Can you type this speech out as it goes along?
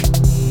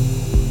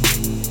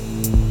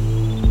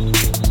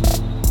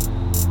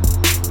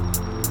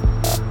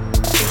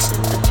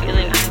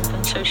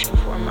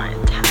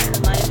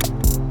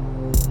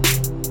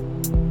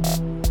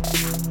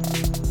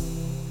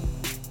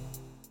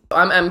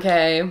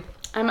MK.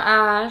 I'm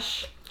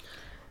Ash.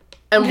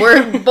 And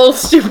we're both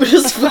stupid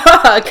as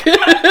fuck.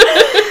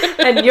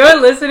 And you're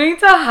listening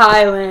to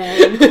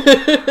Highland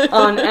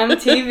on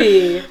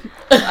MTV.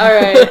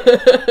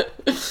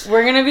 Alright.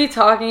 We're gonna be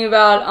talking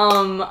about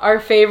our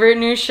favorite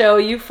new show,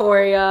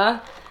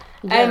 Euphoria.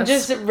 Yes. And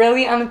just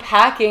really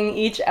unpacking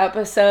each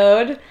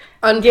episode.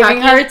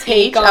 Giving our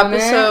take on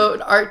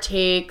episode, our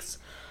takes.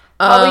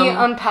 Probably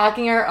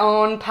unpacking our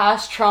own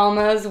past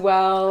trauma as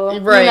well.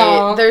 Right. You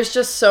know, there's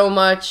just so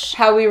much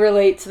how we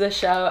relate to the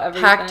show,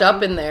 everything. Packed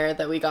up in there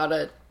that we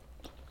gotta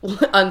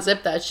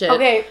unzip that shit.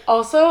 Okay,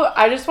 also,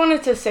 I just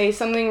wanted to say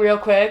something real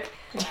quick.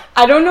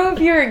 I don't know if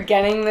you're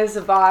getting this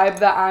vibe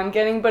that I'm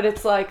getting, but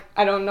it's like,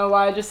 I don't know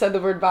why I just said the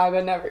word vibe.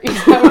 I never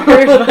used that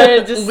word, but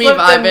it just we slipped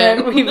vibing. in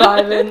there. We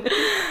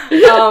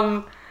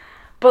vibing.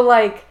 But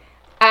like,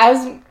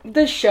 as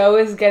the show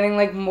is getting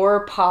like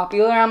more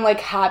popular, I'm like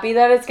happy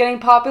that it's getting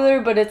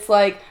popular, but it's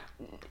like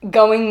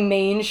going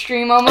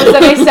mainstream almost,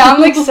 and I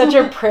sound like such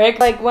a prick.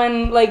 Like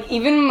when, like,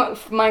 even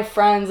my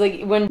friends,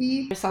 like when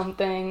or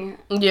something,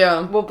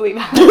 yeah, we'll bleep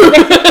out.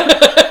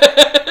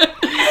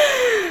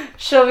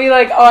 She'll be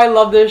like, oh, I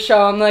love this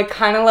show. I'm like,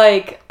 kind of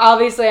like,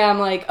 obviously I'm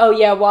like, oh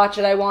yeah, watch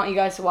it, I want you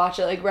guys to watch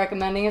it, like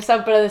recommending and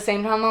stuff, but at the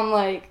same time I'm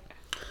like,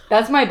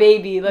 that's my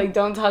baby, like,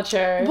 don't touch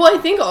her. Well,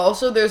 I think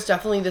also there's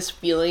definitely this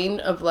feeling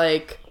of,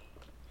 like,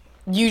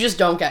 you just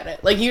don't get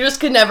it. Like, you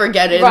just could never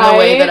get it in the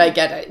way that I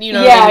get it. You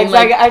know what I mean?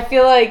 Exactly. Like, I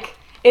feel like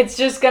it's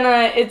just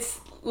gonna, it's,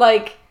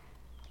 like,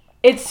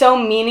 it's so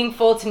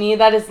meaningful to me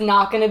that it's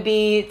not gonna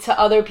be to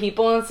other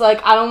people. And it's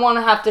like, I don't want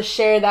to have to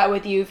share that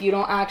with you if you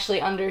don't actually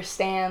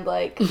understand,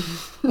 like,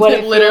 what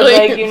it literally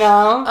feels like, you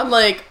know? I'm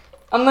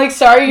like,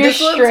 sorry you're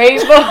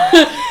straight,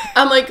 but...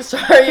 I'm like,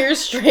 sorry you're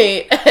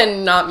straight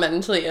and not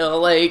mentally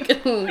ill,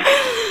 like...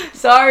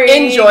 Sorry,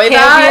 enjoy can't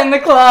that. be in the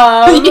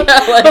club.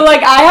 Yeah, like, but,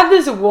 like, I have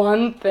this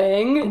one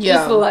thing. Yeah.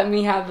 Just let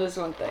me have this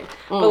one thing.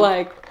 But,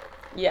 like,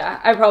 yeah,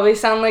 I probably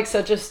sound like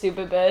such a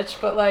stupid bitch,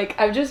 but, like,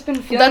 I've just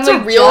been feeling, that's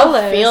like, a real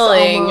jealous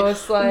feeling.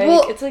 almost. Like,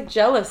 well, it's, like,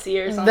 jealousy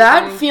or something.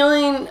 That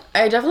feeling,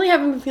 I definitely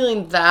haven't been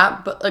feeling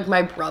that, but, like,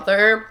 my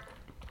brother,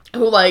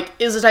 who, like,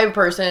 is the type of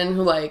person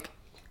who, like,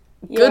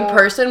 good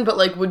person, but,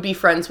 like, would be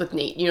friends with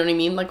Nate, you know what I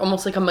mean? Like,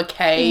 almost like a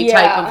McKay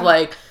type of,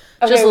 like,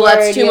 just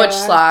lets too much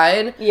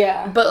slide.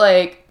 Yeah. But,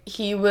 like,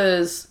 he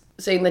was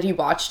saying that he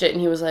watched it, and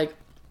he was like,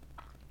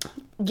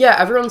 yeah,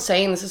 everyone's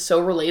saying this is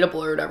so relatable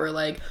or whatever,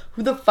 like,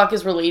 who the fuck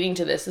is relating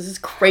to this? This is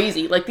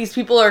crazy. Like, these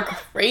people are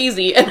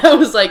crazy. And I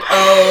was like,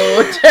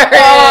 oh, Terrence.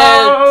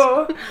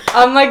 Oh,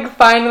 I'm like,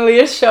 finally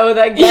a show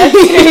that gets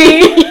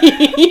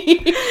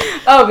me.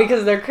 Oh,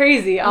 because they're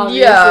crazy,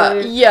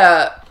 obviously.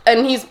 Yeah.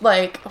 And he's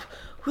like,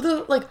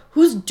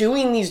 who's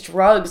doing these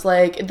drugs?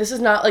 Like, this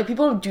is not, like,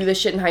 people don't do this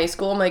shit in high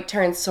school. I'm like,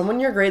 Terrence, someone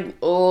in your grade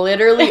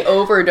literally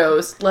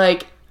overdosed.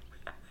 Like,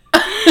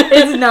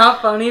 it's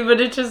not funny,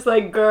 but it's just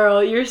like,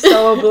 girl, you're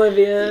so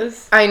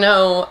oblivious. I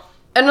know.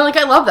 And, like,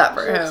 I love that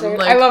for him.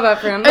 Like, I love that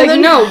for him. Like,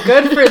 no,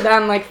 good for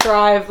them. Like,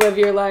 thrive, live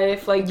your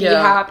life, like, be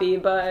happy,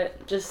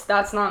 but just,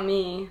 that's not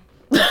me.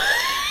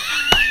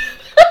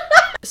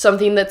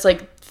 Something that's,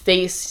 like,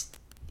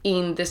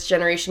 in this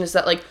generation is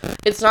that, like,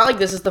 it's not like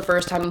this is the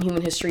first time in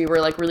human history where,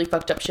 like, really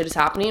fucked up shit is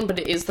happening, but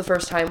it is the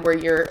first time where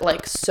you're,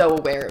 like, so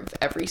aware of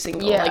every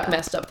single, like,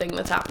 messed up thing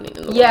that's happening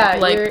in the world. Yeah,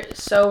 like, you're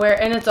so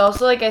aware. And it's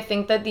also, like, I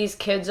think that these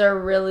kids are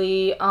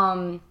really,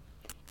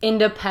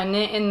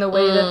 independent in the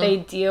way that they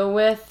deal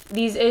with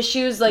these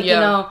issues. Like, you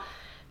know,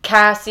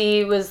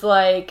 Cassie was,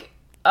 like,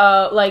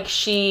 that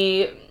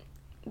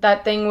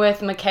thing with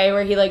McKay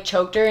where he, like,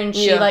 choked her, and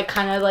she, like,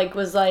 kind of, like,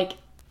 was, like,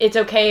 it's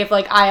okay if,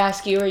 like, I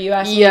ask you or you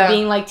ask me,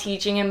 being, like,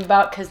 teaching him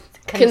about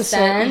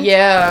consent.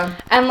 Yeah.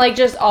 And, like,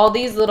 just all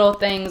these little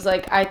things,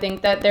 like, I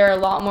think that they're a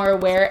lot more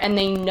aware and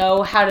they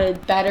know how to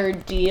better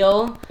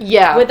deal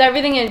with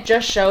everything. It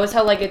just shows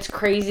how, like, it's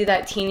crazy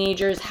that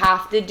teenagers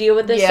have to deal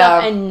with this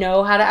stuff and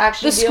know how to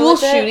actually deal with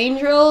it. The school shooting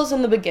drills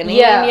in the beginning.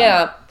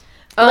 Yeah.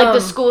 Like,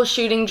 the school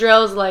shooting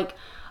drills, like,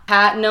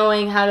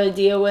 knowing how to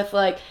deal with,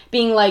 like,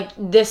 being like,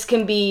 this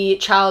can be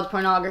child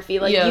pornography,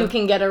 like, you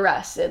can get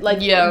arrested, like,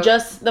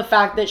 just the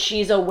fact that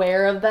she's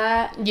aware of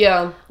that.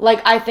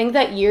 Like, I think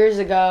that years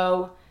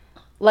ago,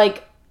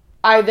 like,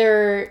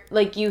 either,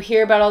 like, you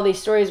hear about all these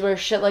stories where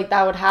shit like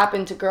that would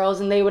happen to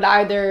girls, and they would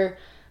either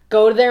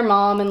go to their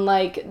mom and,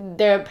 like,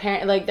 their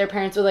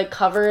parents would, like,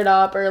 cover it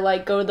up, or,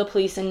 like, go to the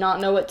police and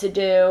not know what to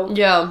do.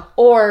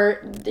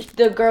 Or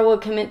the girl would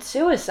commit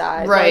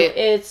suicide. Right. Like,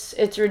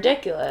 it's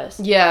ridiculous.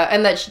 Yeah,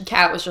 and that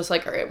Kat was just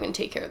like, alright, I'm gonna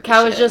take care of this Kat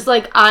shit. was just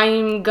like,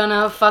 I'm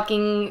gonna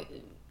fucking,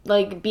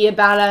 like, be a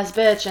badass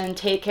bitch and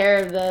take care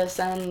of this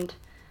and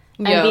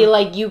be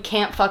like, you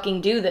can't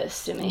fucking do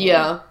this to me.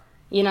 Yeah.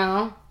 You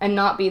know? And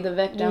not be the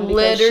victim.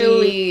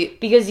 Literally.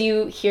 Because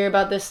you hear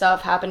about this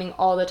stuff happening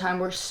all the time.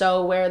 We're so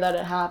aware that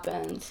it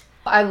happens.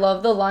 I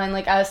love the line,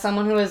 like, as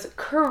someone who has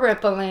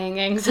crippling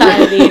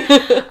anxiety,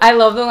 I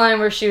love the line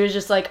where she was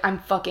just like, I'm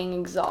fucking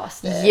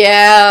exhausted.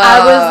 Yeah.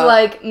 I was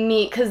like,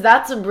 me, because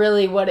that's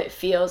really what it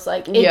feels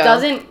like. It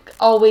doesn't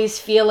always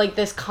feel like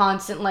this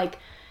constant, like,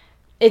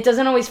 it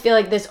doesn't always feel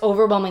like this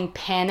overwhelming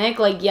panic.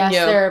 Like, yes,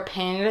 there are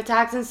panic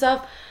attacks and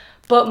stuff,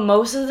 but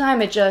most of the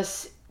time it's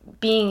just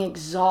being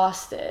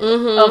exhausted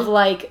of,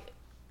 like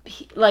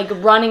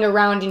running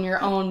around in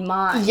your own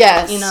mind.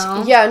 Yes. You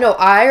know? Yeah, no,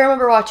 I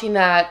remember watching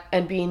that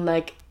and being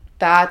like,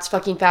 that's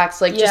fucking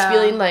facts. Like, just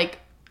feeling like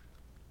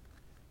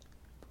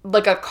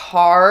a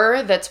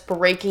car that's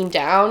breaking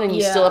down and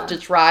you still have to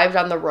drive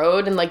down the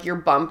road and, like, your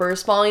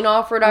bumper's falling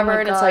off or whatever.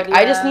 And it's like,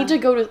 I just need to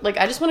go to, like,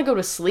 I just want to go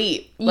to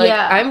sleep. Like,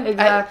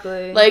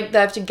 exactly. I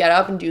have to get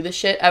up and do this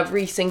shit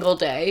every single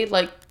day.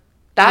 Like,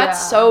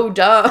 that's so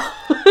dumb.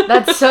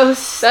 That's so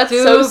stupid. That's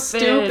so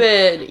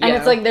stupid. And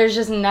it's like there's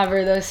just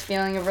never this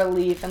feeling of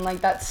relief, and like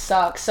that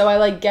sucks. So I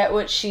like get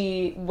what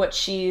she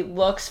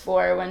looks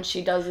for when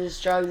she does these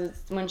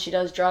drugs. When she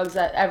does drugs,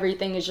 that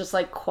everything is just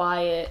like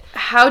quiet.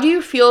 How do you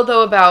feel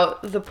though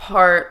about the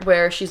part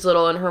where she's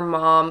little and her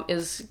mom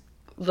is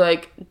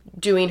like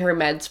doing her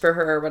meds for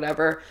her or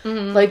whatever?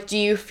 Like, do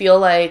you feel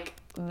like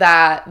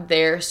that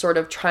they're sort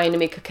of trying to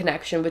make a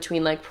connection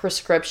between like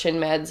prescription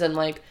meds and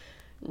like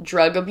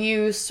drug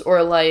abuse,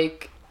 or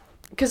like,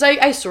 because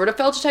I sort of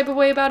felt a type of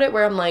way about it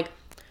where I'm like,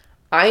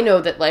 I know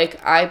that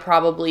like I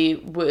probably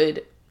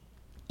would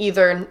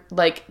either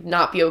like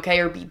not be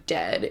okay or be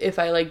dead if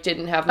I like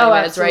didn't have my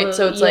meds, absolutely. right?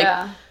 So it's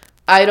like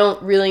I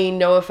don't really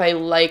know if I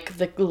like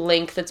the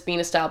link that's being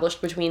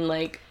established between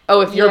like,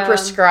 oh, if you're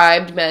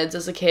prescribed meds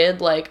as a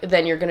kid, like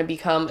then you're gonna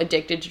become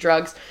addicted to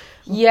drugs.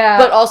 Yeah.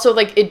 But also,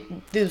 like,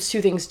 those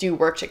two things do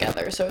work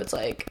together, so it's,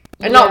 like...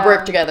 And not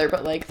work together,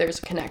 but, like, there's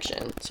a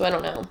connection. So I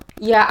don't know.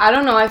 Yeah, I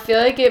don't know. I feel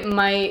like it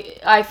might...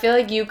 I feel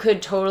like you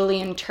could totally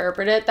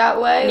interpret it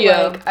that way.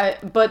 Yeah.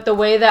 Like, but the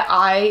way that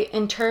I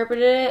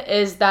interpreted it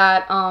is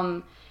that,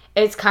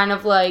 it's kind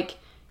of like...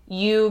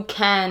 You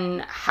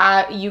can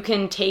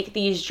take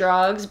these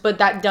drugs, but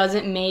that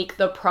doesn't make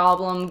the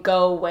problem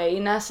go away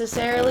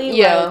necessarily.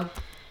 Yeah. Like,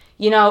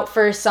 you know,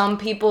 for some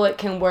people it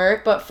can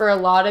work, but for a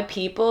lot of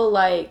people,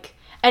 like,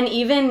 and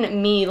even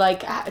me,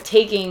 like,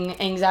 taking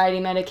anxiety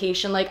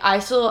medication, like, I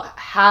still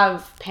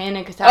have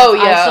panic attacks. Oh,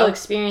 yeah. I still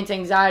experience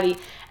anxiety,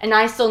 and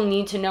I still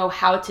need to know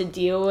how to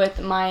deal with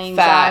my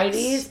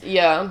anxieties. Facts.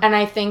 Yeah. And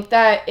I think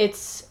that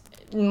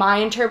my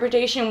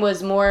interpretation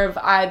was more of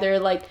either,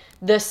 like,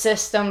 the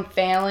system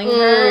failing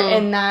her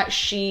in that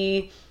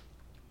she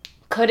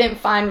couldn't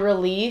find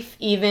relief,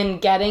 even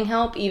getting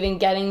help, even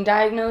getting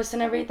diagnosed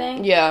and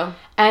everything. Yeah.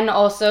 And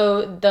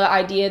also the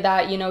idea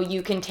that, you know,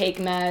 you can take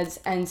meds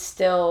and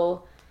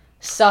still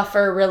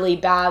suffer really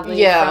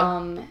badly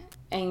from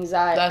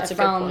anxiety. That's a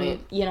good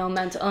point. You know,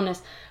 mental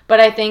illness. But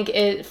I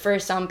think for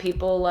some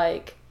people,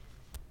 like,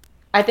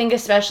 I think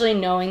especially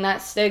knowing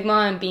that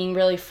stigma and being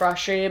really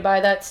frustrated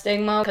by that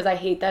stigma, because I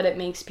hate that it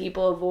makes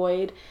people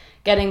avoid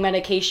getting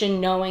medication,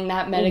 knowing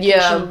that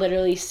medication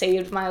literally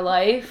saved my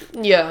life.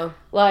 Yeah.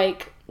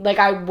 Like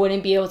I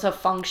wouldn't be able to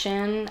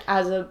function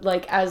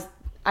as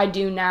I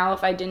do now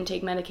if I didn't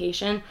take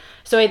medication.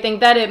 So I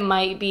think that it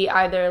might be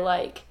either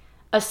like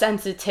a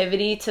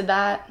sensitivity to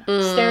that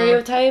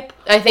stereotype.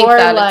 I think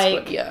that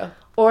like,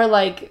 or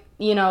like,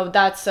 you know,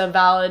 that's a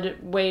valid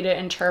way to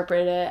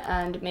interpret it,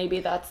 and maybe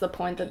that's the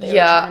point that they were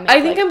trying to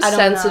make. I think I'm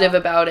sensitive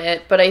about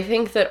it, but I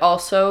think that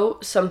also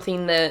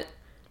something that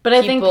But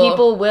I think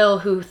people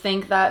who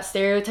think that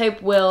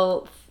stereotype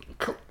will,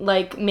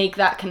 like, make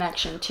that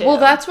connection, too. Well,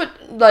 that's what,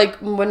 like,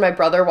 when my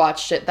brother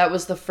watched it, that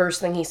was the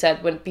first thing he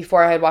said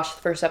before I had watched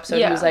the first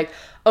episode. He was like,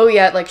 oh,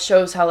 yeah, it, like,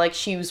 shows how, like,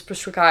 she was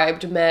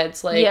prescribed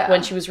meds, like,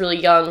 when she was really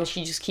young,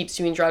 she just keeps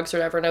doing drugs or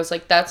whatever. And I was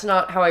like, that's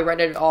not how I read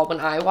it at all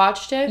when I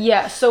watched it.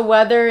 Yeah, so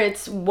whether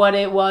it's what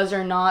it was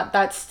or not,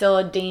 that's still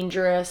a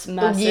dangerous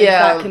message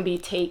that can be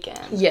taken.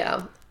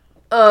 Yeah.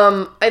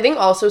 I think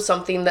also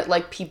something that,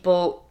 like,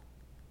 people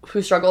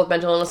who struggle with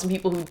mental illness and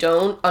people who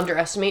don't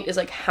underestimate is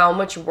like how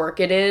much work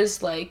it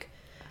is like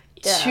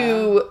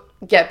to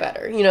get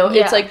better, you know.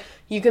 It's like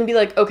you can be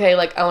like, okay,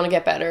 like I want to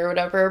get better or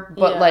whatever,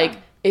 but like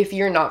if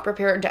you're not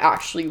prepared to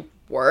actually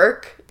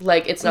work,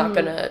 like it's not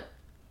gonna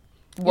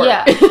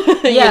work.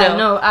 You know?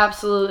 No,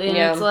 absolutely. And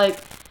it's like,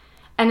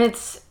 and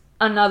it's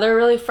another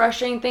really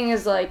frustrating thing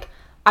is like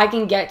I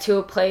can get to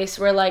a place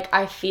where like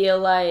I feel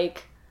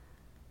like,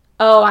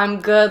 oh,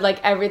 I'm good,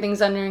 like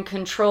everything's under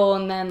control,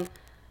 and then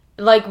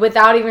like,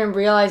 without even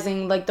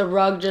realizing, like, the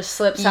rug just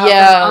slips out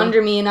from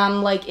under me, and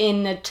I'm, like,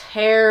 in a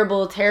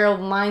terrible,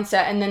 terrible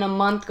mindset, and then a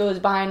month goes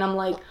by, and I'm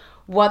like,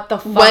 what the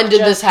fuck when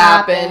did this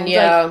happen?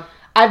 Like,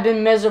 I've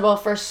been miserable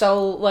for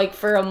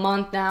for a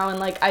month now, and,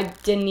 like, I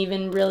didn't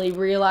even really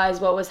realize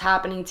what was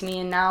happening to me,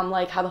 and now I'm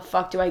like, how the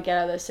fuck do I get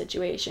out of this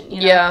situation,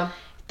 you know? Yeah.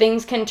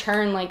 Things can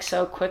turn, like,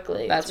 so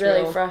quickly. That's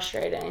really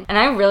frustrating. And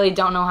I really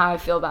don't know how I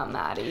feel about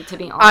Maddie, to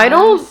be honest. I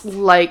don't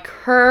like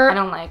her. I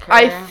don't like her.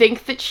 I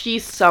think that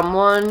she's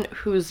someone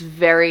who's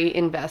very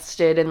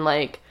invested in,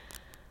 like...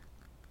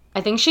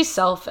 I think she's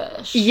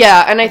selfish.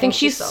 Yeah, and I think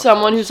she's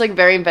someone who's, like,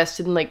 very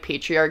invested in, like,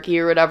 patriarchy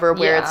or whatever,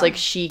 where it's, like,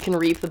 she can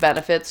reap the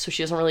benefits, so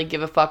she doesn't really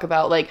give a fuck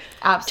about, like,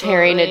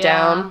 tearing it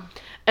down.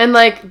 And,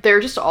 like,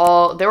 they're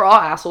all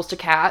assholes to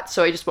Kat,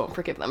 so I just won't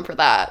forgive them for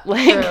that.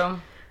 Like, true.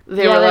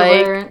 They were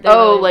like,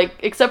 oh, like,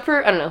 except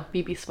for, I don't know,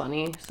 BB's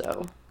funny,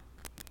 so.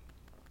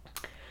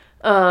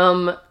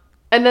 And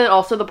then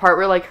also the part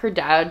where, like, her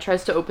dad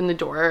tries to open the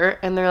door,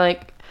 and they're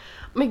like,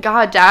 oh my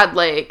god, Dad,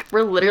 like,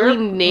 we're literally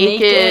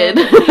naked.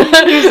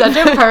 You're such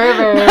a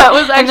pervert. That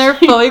was actually... And they're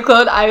fully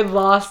clothed. I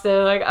lost it.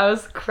 Like, I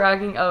was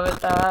cracking up at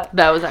that.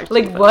 That was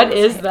actually like, what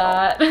is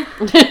that?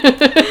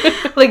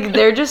 Like,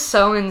 they're just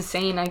so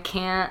insane. I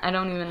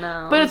don't even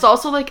know. But it's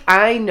also, like,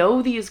 I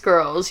know these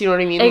girls. You know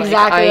what I mean?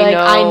 Exactly. Like,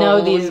 I know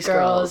these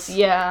girls.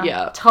 Yeah.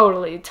 Yeah.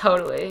 Totally.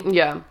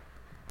 Yeah.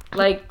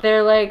 Like,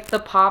 they're, like, the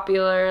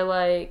popular,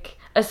 like...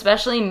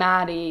 Especially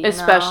Maddie.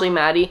 Especially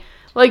Maddie.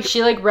 Like,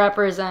 she, like,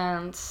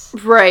 represents.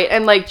 Right.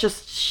 And, like,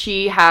 just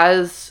she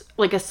has,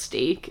 like, a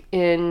stake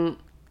in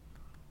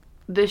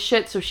this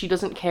shit, so she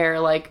doesn't care,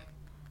 like,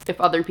 if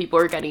other people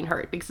are getting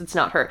hurt, because it's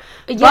not her.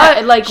 Yeah,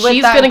 but, like, with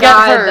she's that gonna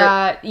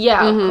guy get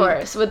hurt. Of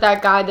course. With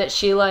that guy that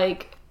she,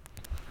 like,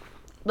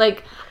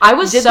 I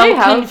was so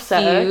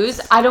confused.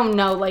 Sex? I don't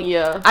know. Like,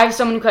 I have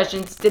so many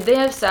questions. Did they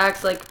have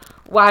sex? Like,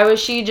 why was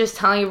she just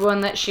telling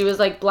everyone that she was,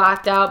 like,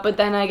 blacked out? But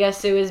then I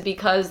guess it was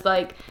because,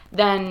 like,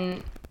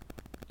 then...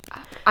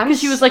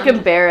 Because she was, like,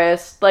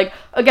 embarrassed. Like,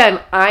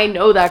 again, I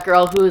know that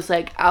girl who was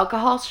like,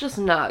 alcohol's just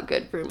not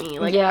good for me.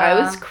 Like, I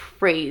was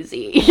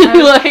crazy. I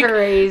was like,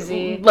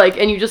 crazy. Like,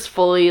 and you just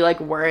fully,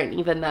 like, weren't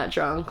even that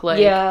drunk.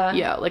 Like,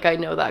 yeah, like, I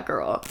know that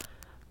girl.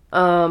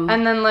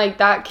 And then, like,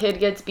 that kid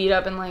gets beat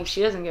up and, like,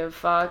 she doesn't give a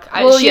fuck.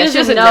 She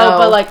doesn't know.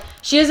 But, like,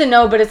 she doesn't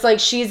know, but it's, like,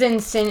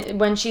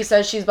 when she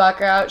says she's blacked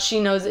out, she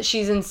knows that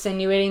she's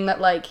insinuating that,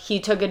 like, he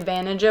took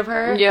advantage of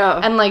her. Yeah.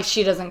 And, like,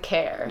 she doesn't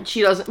care.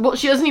 She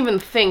doesn't even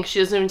think, she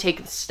doesn't even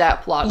take the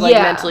step,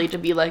 mentally to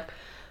be, like,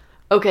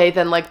 okay,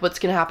 then, like, what's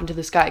gonna happen to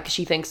this guy? Because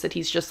she thinks that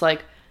he's just,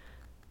 like,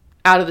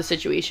 out of the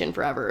situation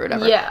forever or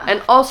whatever. Yeah.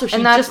 And also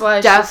she just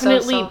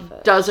definitely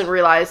doesn't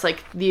realize,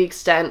 like, the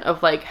extent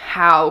of, like,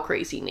 how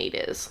crazy Nate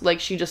is. Like,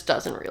 she just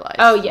doesn't realize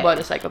what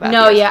a psychopath he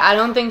is. I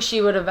don't think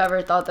she would have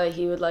ever thought that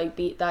he would, like,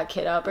 beat that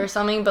kid up or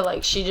something, but,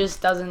 like, she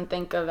just doesn't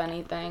think of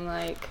anything,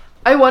 like...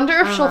 I wonder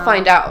if she'll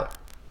find out.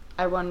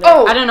 I wonder.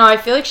 Oh! I don't know. I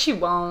feel like she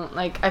won't.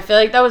 Like, I feel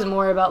like that was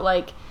more about,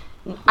 like...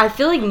 I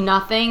feel like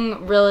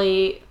nothing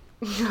really...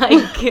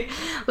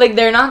 like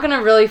they're not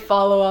gonna really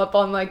follow up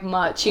on, like,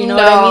 much, you know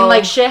what I mean?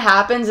 Like, shit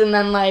happens and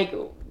then, like,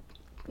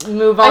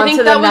 move on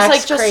to the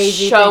next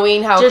crazy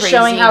thing. Just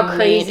showing how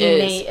crazy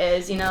Nate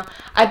is, you know?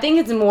 I think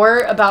it's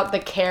more about the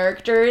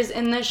characters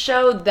in this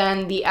show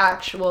than the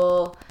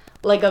actual,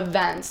 like,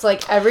 events.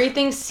 Like,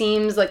 everything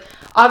seems, like,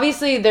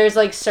 obviously there's,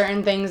 like,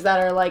 certain things that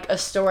are, like, a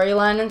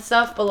storyline and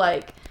stuff, but,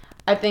 like,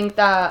 I think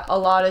that a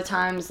lot of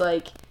times,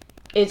 like,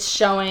 it's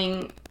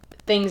showing...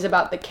 things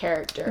about the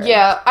character.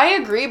 Yeah, I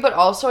agree, but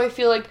also I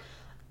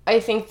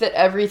think that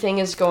everything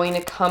is going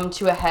to come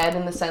to a head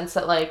in the sense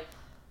that, like,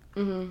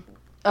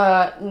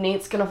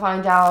 Nate's gonna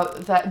find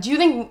out that...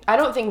 I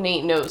don't think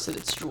Nate knows that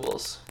it's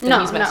Jules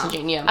that he's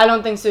messaging. Yeah, I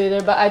don't think so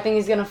either, but I think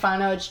he's gonna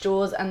find out it's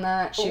Jules and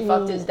that she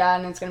fucked his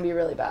dad and it's gonna be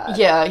really bad.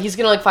 Yeah, he's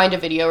gonna, like, find a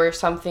video or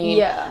something.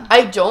 Yeah.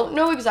 I don't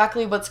know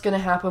exactly what's gonna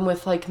happen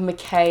with, like,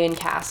 McKay and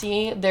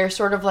Cassie. They're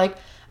sort of, like...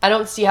 I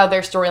don't see how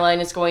their storyline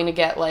is going to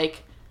get,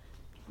 like...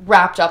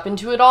 wrapped up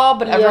into it all,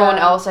 but everyone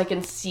else I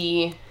can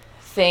see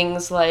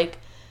things, like,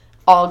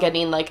 all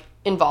getting, like,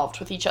 involved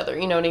with each other,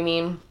 you know what I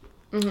mean?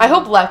 I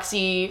hope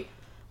Lexi,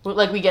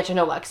 like, we get to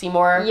know Lexi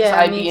more, because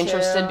I'd be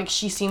interested, because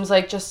she seems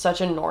like just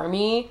such a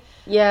normie.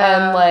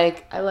 Yeah. And,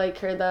 like... I like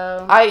her,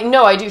 though.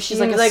 I do. She's,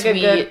 like, a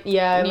sweet...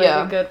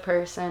 a good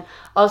person.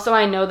 Also,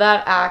 I know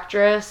that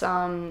actress,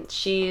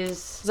 she's...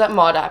 Is that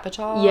Maude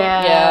Apatow?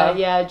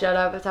 Yeah, Judd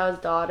Apatow's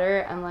daughter,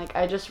 and, like,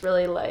 I just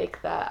really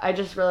like that. I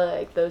just really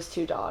like those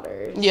two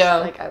daughters. Yeah.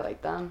 Like, I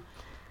like them.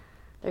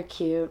 They're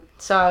cute.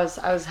 So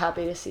I was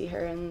happy to see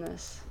her in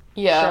this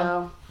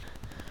show.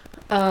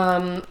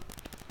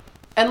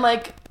 And,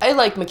 like, I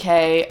like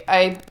McKay.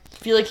 I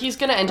feel like he's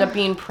gonna end up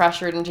being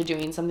pressured into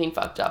doing something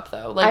fucked up,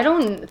 though. Like, I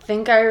don't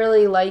think I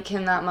really like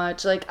him that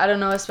much. Like, I don't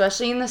know,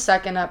 especially in the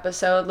second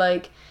episode,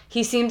 like,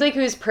 he seemed like he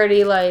was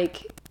pretty,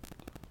 like,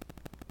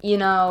 you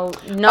know,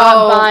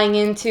 not buying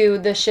into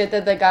the shit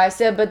that the guy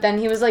said, but then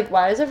he was like,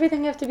 why does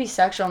everything have to be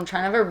sexual? I'm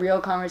trying to have a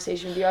real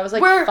conversation with you. I was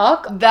like,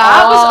 fuck off.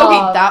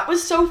 That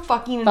was so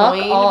fucking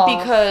annoying,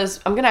 because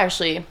I'm gonna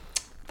actually...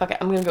 Fuck it,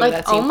 I'm gonna go with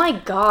that scene. Oh my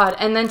god.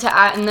 And then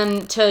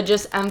to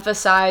just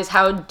emphasize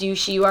how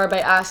douchey you are by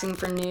asking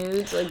for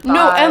nudes. Like, bye.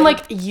 No, and,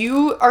 like,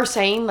 you are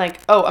saying,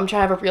 like, oh, I'm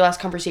trying to have a real ass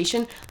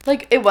conversation.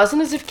 Like, it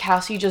wasn't as if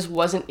Cassie just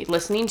wasn't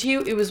listening to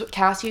you. It was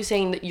Cassie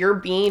saying that you're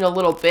being a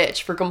little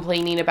bitch for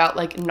complaining about,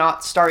 like,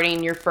 not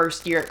starting your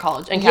first year at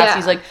college. And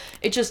Cassie's like,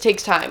 it just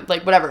takes time.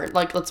 Like, whatever.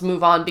 Like, let's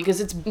move on,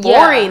 because it's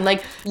boring.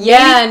 Like,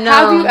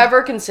 have you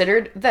ever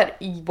considered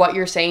that what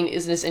you're saying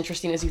isn't as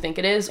interesting as you think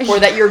it is? Or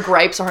that your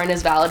gripes aren't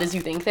as valid as you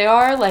think they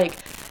are? Like,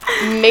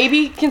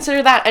 maybe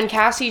consider that. And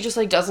Cassie just,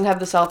 like, doesn't have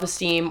the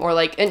self-esteem, or,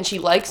 like, and she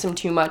likes him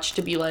too much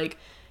to be like,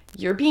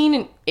 you're being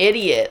an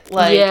idiot.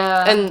 Like,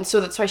 yeah. And so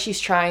that's why she's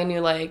trying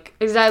to, like...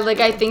 Exactly. Like,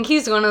 I think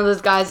he's one of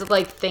those guys that,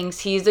 like, thinks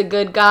he's a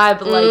good guy,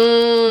 but, like,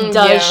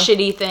 does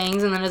shitty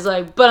things, and then is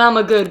like, but I'm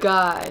a good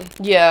guy.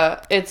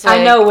 Yeah, it's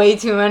like... I know way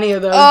too many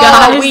of those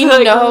guys. We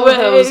like, know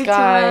those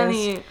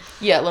guys.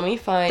 Yeah, let me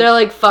find... They're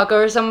like, fuck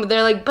or something.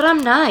 They're like, but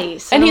I'm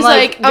nice. And he's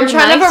like, I'm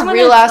trying to have a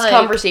real-ass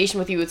conversation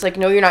with you. It's like,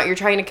 no, you're not. You're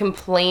trying to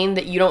complain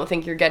that you don't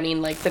think you're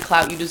getting, like, the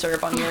clout you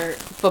deserve on your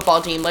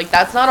football team. Like,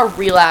 that's not a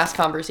real-ass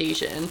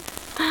conversation.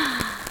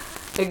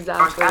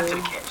 Exactly. After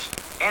the catch.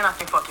 And I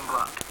can fucking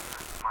block.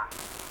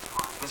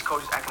 This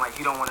coach is acting like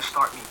he don't want to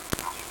start me.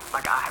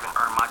 Like I haven't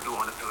earned my due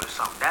on the field or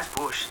something. That's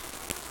bullshit.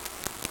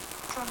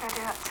 Don't they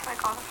do that to,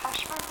 like, all the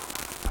freshmen?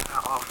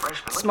 Not all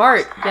freshmen.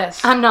 Smart,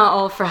 yes. I'm not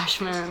all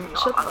freshmen.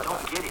 I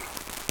don't get it.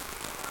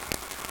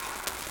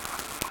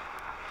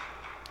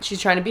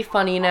 She's trying to be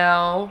funny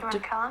now. You want to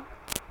kill him?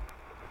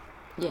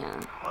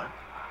 Yeah. What?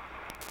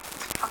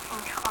 Let's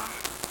fucking kill him.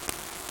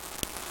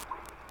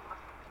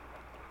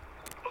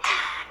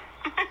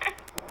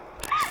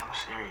 I'm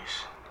serious.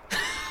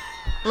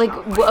 Like,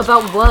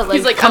 about what? Like,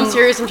 he's like, I'm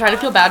serious. I'm trying to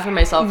feel bad for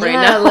myself right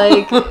now.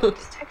 Like... It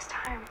just takes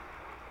time.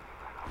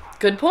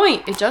 Good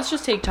point. It does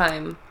just take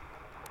time.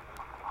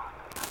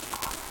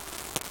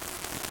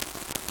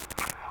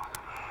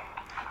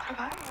 What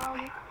about you,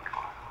 Ollie?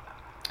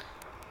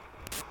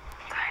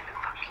 Dying to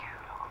fuck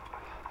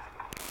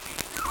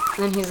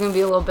you. And then he's gonna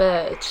be a little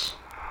bitch.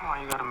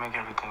 Why you gotta make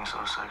everything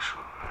so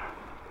sexual?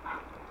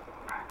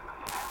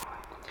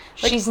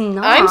 Like, she's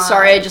not. I'm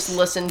sorry, I just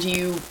listened to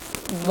you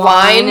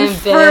whine and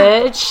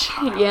bitch.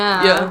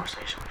 Yeah. Yeah.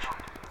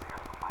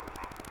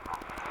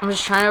 I'm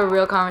just trying to have a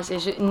real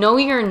conversation. No,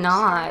 you're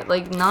not.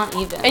 Like, not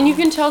even. And you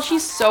can tell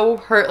she's so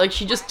hurt. Like,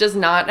 she just does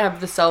not have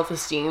the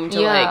self-esteem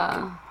to,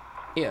 like...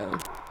 Yeah.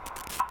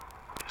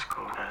 It's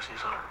cool, guys. He's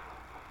hurt.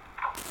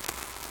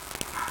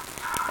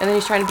 And then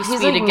he's trying to be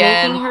sweet like,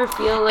 again. Making her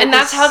feel like and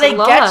that's a how they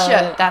slut. get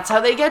you. That's how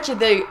they get you.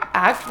 They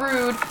act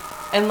rude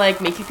and, like,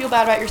 make you feel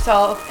bad about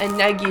yourself and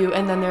neg you.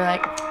 And then they're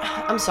like,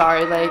 I'm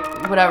sorry,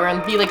 like, whatever.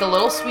 And be, like, a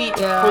little sweet,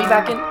 pull you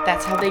back in.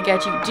 That's how they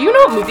get you. Do you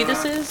know what movie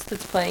this is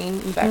that's playing in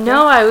the background?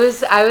 No, I was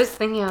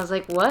thinking, I was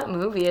like, what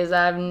movie is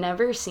that? I've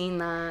never seen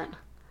that.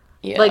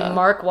 Yeah. Like,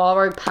 Mark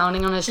Wahlberg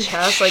pounding on his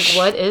chest. Like,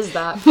 what is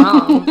that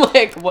from?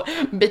 Like, what?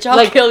 Bitch,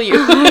 I'll kill you.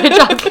 Bitch,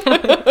 I'll kill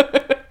you.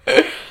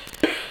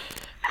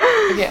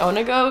 Okay, I want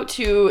to go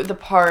to the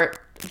part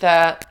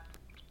that...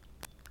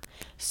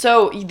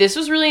 So, this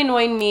was really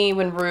annoying me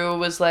when Rue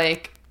was,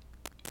 like,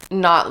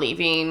 not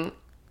leaving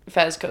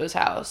Fezco's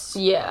house.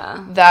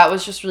 Yeah. That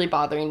was just really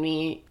bothering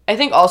me. I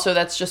think also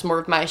that's just more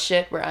of my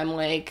shit where I'm,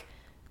 like,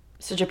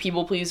 such a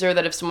people pleaser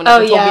that if someone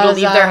ever told me to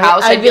leave their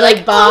house, I'd be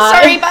like, bye. Oh,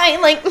 sorry, bye.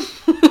 Like,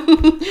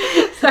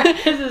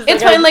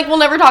 it's fine. Like, we'll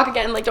never talk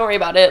again. Like, don't worry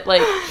about it.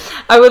 Like,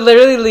 I would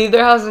literally leave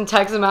their house and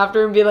text them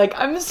after and be like,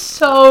 I'm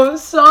so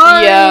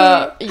sorry.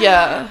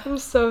 Yeah. I'm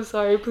so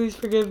sorry. Please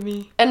forgive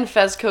me. And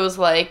Fezco's,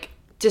 like,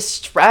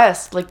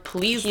 distressed. Like,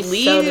 please leave.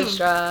 He's so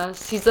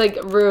distressed. He's like,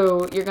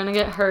 Rue, you're gonna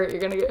get hurt.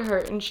 You're gonna get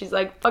hurt. And she's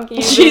like, fuck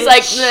you, she's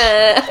bitch. Like,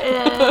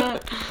 nah.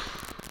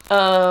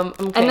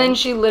 Okay. And then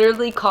she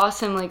literally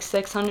cost him like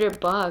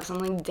 $600. I'm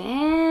like,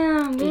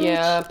 damn, bitch.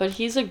 Yeah, but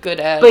he's a good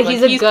egg. But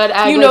he's a good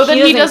egg. You know that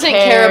he doesn't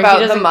care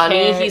about the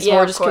money. He's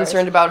more just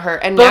concerned about her.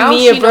 And now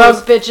me, a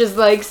broke bitch, is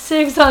like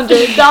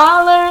 $600.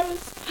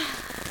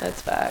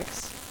 That's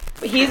facts.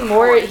 But he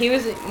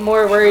was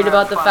more worried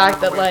about the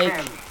fact that, like,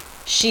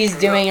 she's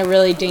doing a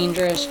really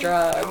dangerous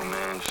drug. Yo,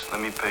 man, just let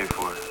me pay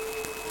for it.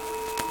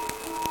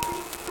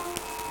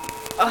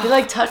 He,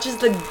 like, touches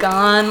the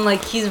gun,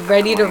 like, he's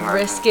ready to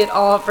risk it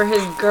all for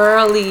his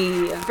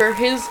girlie. For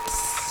his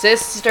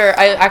sister.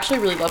 I actually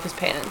really love his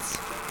pants.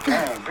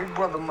 Damn, big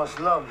brother must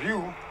love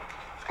you.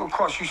 It's gonna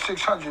cost you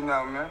 $600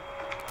 now, man.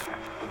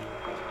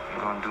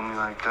 You gonna do me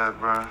like that,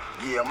 bro?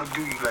 Yeah, I'm gonna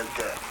do you like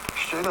that.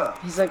 Straight up.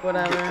 He's like,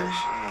 whatever.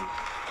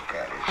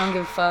 I don't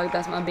give a fuck,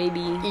 that's my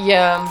baby.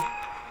 Yeah.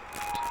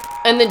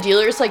 And the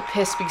dealer's, like,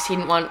 pissed because he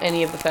didn't want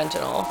any of the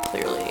fentanyl,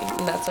 clearly.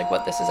 And that's, like,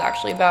 what this is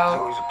actually about.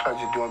 It's always a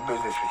pleasure doing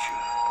business with you.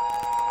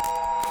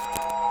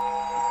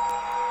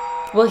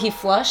 Well, he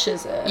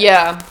flushes it.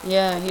 Yeah.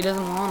 Yeah, he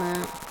doesn't want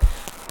it.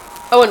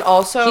 Oh, and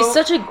also... He's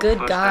such a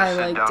good guy,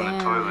 like,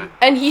 damn.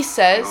 And he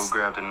says... Go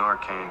grab the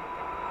Narcan,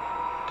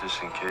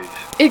 just in case.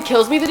 It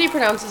kills me that he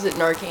pronounces it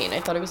Narcan. I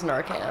thought it was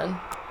Narcan.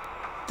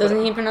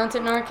 Doesn't he pronounce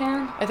it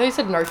Narcan? I thought he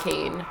said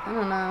Narcane. I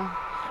don't know.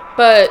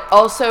 But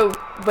also,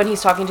 when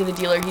he's talking to the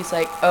dealer, he's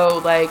like,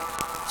 oh, like,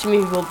 too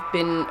many people have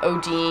been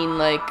ODing,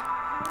 like,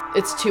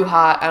 it's too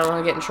hot, I don't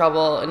want to get in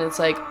trouble. And it's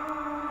like,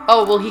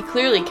 oh, well, he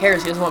clearly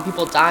cares. He doesn't want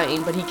people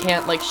dying, but he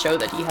can't, like, show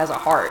that he has a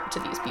heart to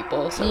these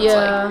people. So it's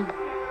like...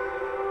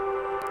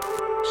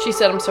 She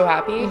said, I'm so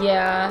happy?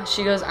 Yeah.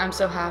 She goes, I'm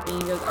so happy. He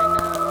goes, I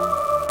know.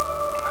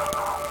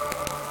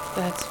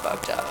 That's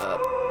fucked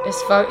up.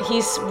 It's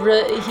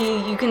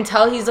you can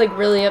tell he's, like,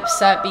 really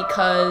upset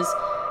because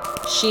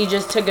she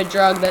just took a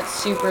drug that's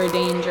super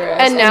dangerous,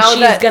 and now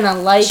she's gonna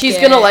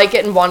like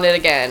it and want it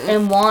again,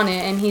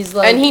 and he's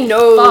like, and he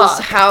knows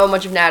fuck. how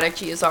much of an addict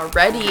she is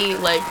already.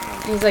 Like,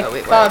 he's like,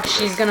 fuck,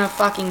 she's gonna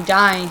fucking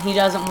die, and he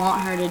doesn't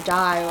want her to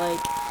die. Like,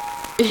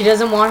 he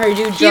doesn't want her to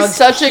do drugs. He's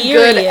such a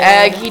good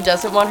egg. He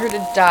doesn't want her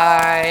to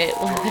die.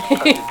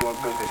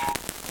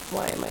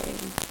 Why am I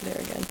there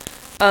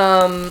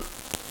again?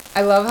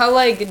 I love how,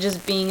 like,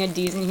 just being a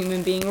decent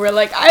human being, we're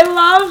like, I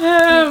love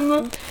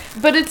him!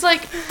 But it's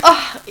like,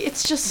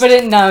 it's just...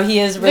 But no, he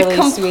is really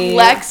sweet. The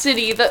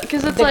complexity,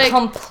 because it's like... The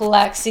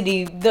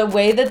complexity, the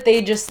way that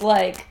they just,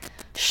 like,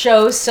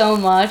 show so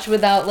much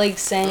without, like,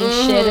 saying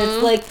shit.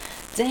 It's like,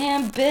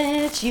 damn,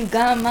 bitch, you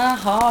got my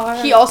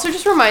heart. He also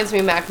just reminds me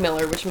of Mac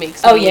Miller, which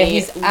makes me... Oh, yeah,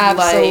 he's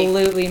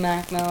absolutely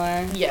Mac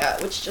Miller.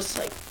 Yeah, which just,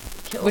 like...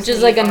 Which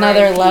is like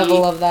another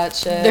level of that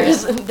shit.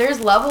 There's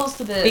levels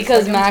to this.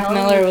 Because like, Mac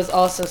Miller was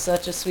also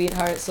such a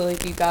sweetheart, so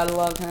like you gotta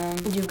love him.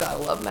 You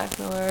gotta love Mac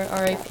Miller.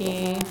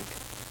 R.I.P.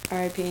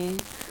 R.I.P.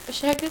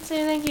 Wish I could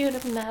say thank you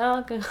to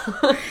Malcolm.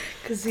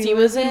 Because he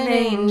was an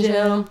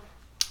angel.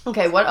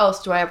 Okay, what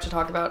else do I have to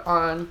talk about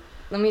on...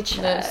 Let me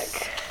check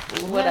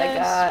what I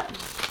got.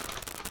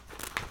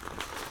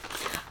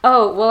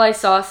 Oh, well, I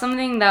saw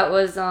something that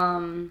was,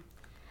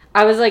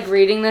 I was, like,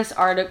 reading this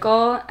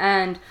article,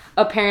 and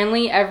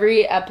apparently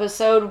every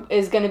episode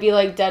is going to be,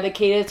 like,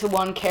 dedicated to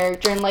one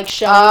character and, like,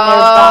 showing their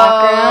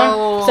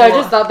background. So I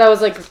just thought that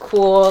was, like, a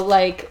cool,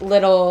 like,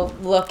 little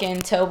look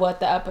into what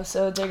the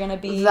episodes are going to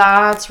be.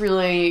 That's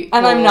really cool.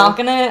 And I'm not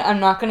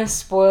gonna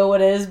spoil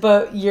what it is,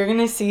 but you're going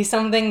to see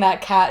something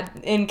that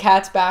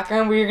Kat's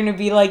background where you're going to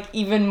be, like,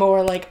 even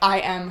more, like,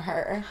 I am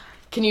her.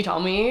 Can you tell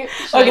me?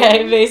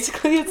 Okay,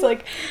 basically it's,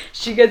 like,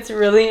 she gets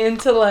really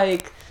into,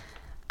 like...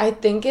 I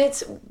think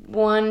it's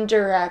One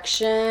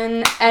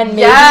Direction and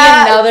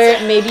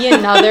maybe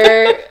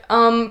another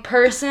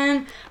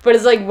person, but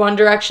it's like One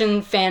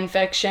Direction fan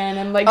fiction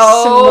and like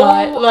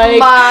smut,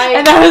 like,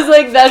 and I was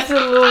like, that's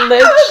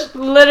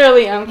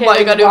literally I'm kidding.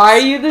 My God, why are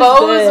you this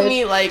bitch?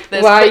 Me like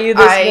this. Why are you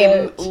this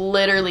bitch? I'm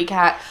literally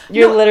Kat.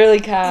 You're literally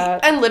Kat.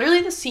 And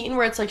literally the scene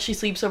where it's like she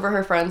sleeps over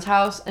her friend's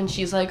house and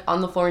she's like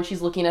on the floor and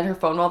she's looking at her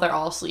phone while they're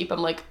all asleep.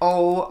 I'm like,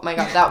 oh my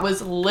God, that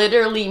was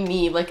literally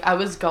me. Like I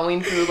was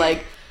going through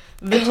like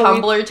the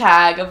Tumblr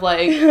tag of,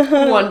 like,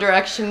 One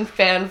Direction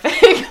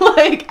fanfic,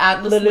 like,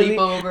 at the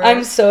sleepover.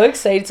 I'm so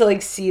excited to,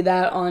 like, see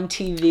that on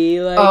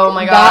TV. Like, oh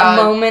my God.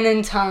 That moment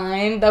in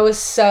time, that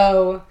was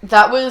wow,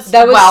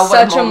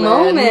 such a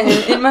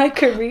moment in my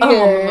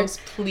career.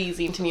 Most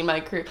pleasing to me in my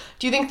career.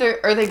 Do you think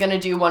are they gonna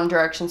do One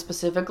Direction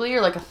specifically,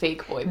 or, like, a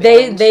fake boy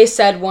band? They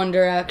said One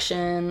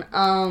Direction.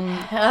 And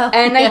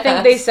I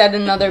think they said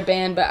another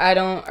band, but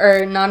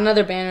not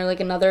another band, or, like,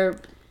 another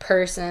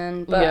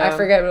person, but I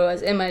forget what it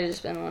was. It might have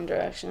just been One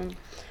Direction.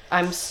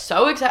 I'm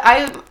so excited.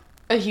 I'm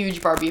a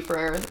huge Barbie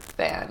for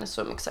fan,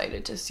 so I'm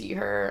excited to see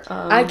her.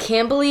 I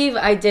can't believe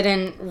I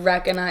didn't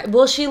recognize...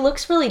 Well, she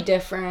looks really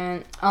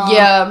different.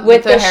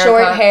 With the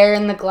short hair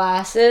and the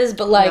glasses,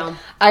 but, like,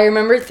 I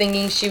remember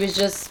thinking she was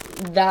just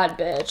that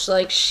bitch.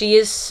 Like, she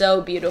is so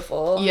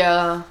beautiful.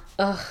 Yeah.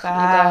 Ugh, my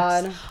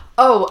God.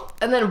 Oh,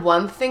 and then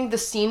one thing, the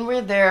scene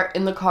where they're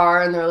in the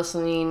car and they're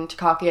listening to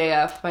Cocky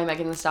AF by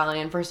Megan Thee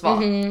Stallion. First of all,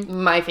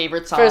 my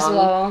favorite song. First of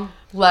all,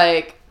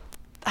 like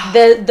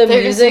the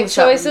music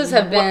choices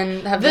have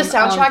been the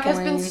soundtrack has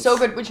been so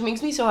good, which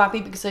makes me so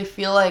happy because I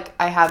feel like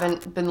I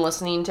haven't been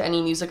listening to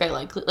any music I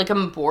like. Like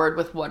I'm bored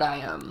with what I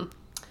am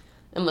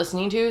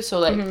listening to, so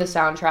like the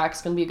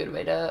soundtrack's gonna be a good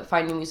way to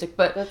find new music.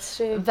 But that's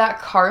true. That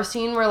car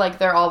scene where like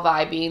they're all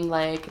vibing,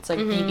 like it's like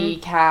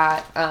BB,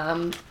 Kat,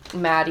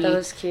 Maddie. That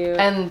was cute.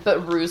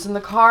 But Rue's in the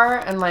car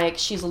and like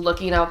she's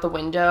looking out the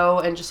window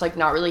and just like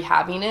not really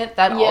having it.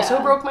 That also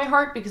broke my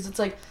heart because it's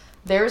like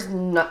there's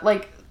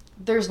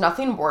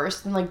nothing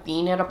worse than like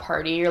being at a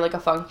party or like a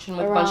function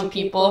with a bunch of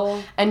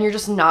people and you're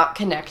just not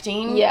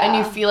connecting and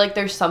you feel like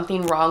there's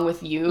something wrong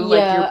with you,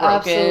 like you're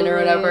broken or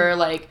whatever.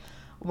 Like,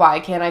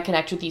 why can't I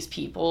connect with these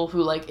people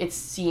who like it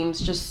seems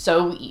just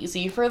so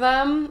easy for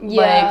them?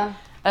 Like,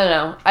 I don't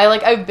know.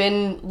 I've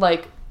been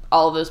like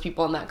all of those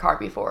people in that car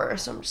before,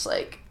 so I'm just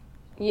like,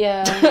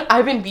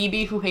 I've been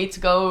BB who hates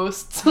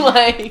ghosts.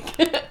 Like,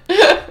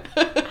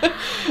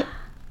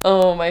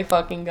 oh my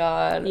fucking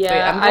God.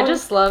 Yeah, I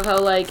just love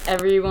how like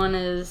everyone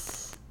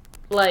is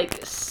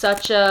like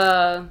such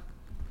a...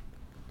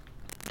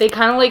 They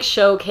kind of like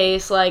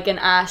showcase like an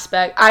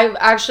aspect.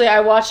 I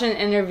watched an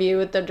interview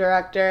with the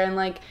director and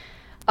like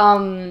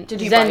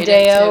did you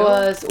Zendaya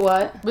was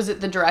what? Was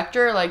it the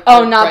director? Like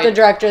the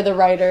director, the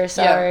writer,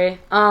 sorry.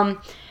 Yeah.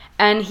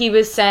 And he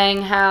was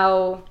saying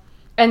how,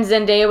 and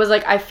Zendaya was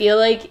like, I feel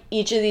like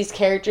each of these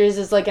characters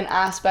is like an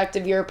aspect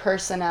of your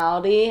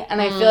personality, and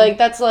I feel like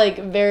that's like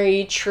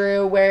very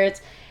true, where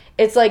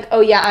it's like, oh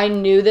yeah, I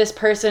knew this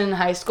person in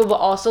high school, but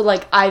also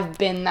like I've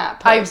been that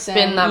person.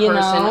 I've been that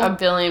person, know?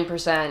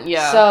 1,000,000,000%,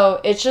 yeah.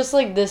 So it's just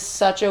like this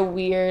such a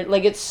weird,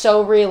 like it's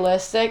so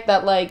realistic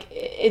that like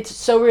it's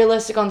so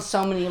realistic on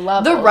so many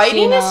levels. The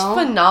writing is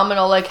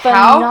phenomenal. Like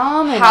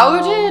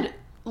how did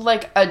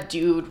like a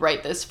dude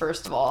write this,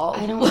 first of all?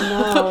 I don't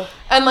know.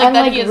 And like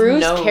that, like he has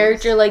Rue's nose.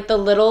 character, like the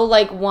little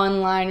like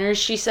one-liners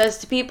she says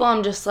to people,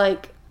 I'm just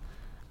like,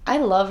 I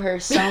love her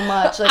so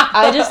much. Like,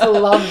 I just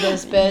love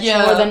this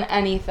bitch more than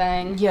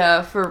anything.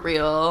 Yeah, for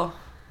real.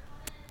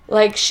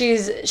 Like, she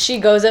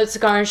goes up to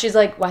Scar and she's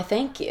like, why,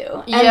 thank you.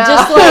 And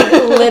just, like,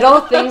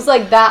 little things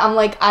like that, I'm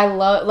like, I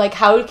love, like,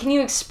 how can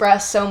you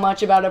express so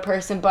much about a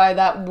person by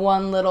that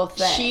one little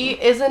thing? She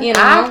is an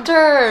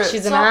actor.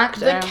 She's an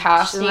actor. The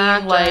casting,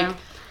 like...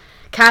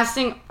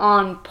 Casting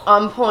on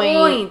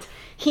point.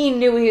 He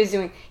knew what he was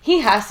doing. He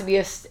has to be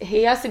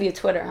a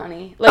Twitter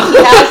honey. Like,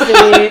 he has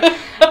to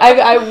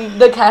be.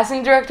 The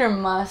casting director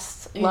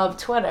must love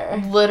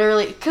Twitter.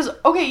 Literally. Because,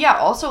 okay, yeah,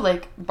 also,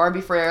 like,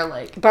 Barbie Frere,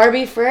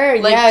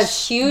 like,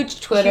 yes,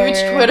 huge Twitter. Huge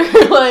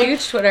Twitter, like...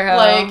 Huge Twitter hoe.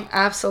 Like,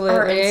 absolutely.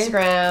 her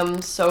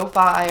Instagram, so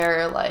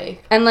fire,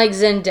 like... And, like,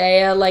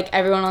 Zendaya, like,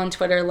 everyone on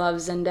Twitter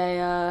loves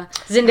Zendaya.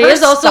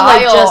 Zendaya's also,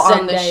 like, just Zendaya.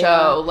 On the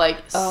show, like...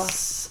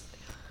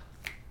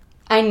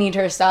 I need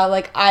her style.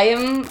 Like,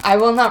 I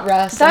will not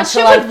rest that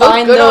until I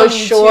find those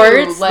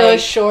shorts, like,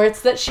 those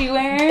shorts that she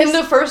wears. In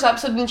the first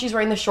episode, when she's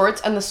wearing the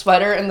shorts and the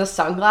sweater and the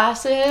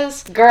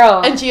sunglasses.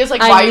 Girl. And she is like,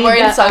 why are you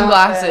wearing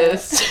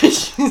sunglasses?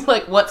 She's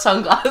like, what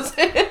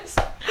sunglasses?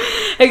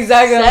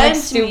 Exactly. Like,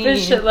 stupid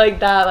shit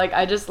like that. Like,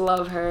 I just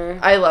love her.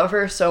 I love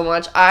her so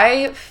much.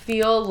 I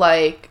feel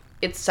like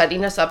it's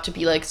setting us up to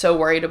be, like, so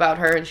worried about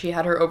her and she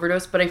had her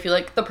overdose, but I feel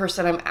like the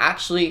person I'm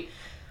actually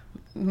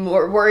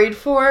more worried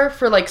for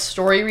like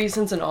story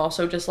reasons and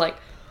also just like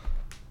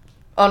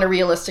on a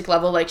realistic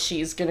level, like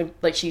she's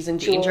in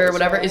danger or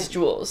whatever, is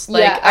Jules.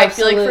 Like, yeah, I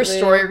feel like for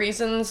story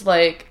reasons,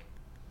 like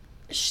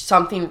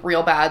something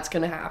real bad's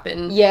gonna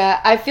happen.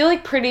 Yeah, I feel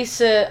like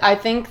I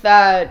think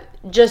that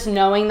just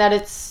knowing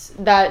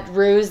that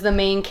Rue's the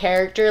main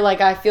character,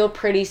 like, I feel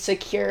pretty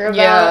secure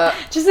about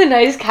just a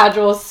nice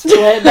casual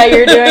split that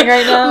you're doing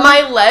right now.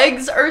 My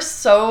legs are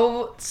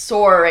so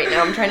sore right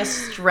now. I'm trying to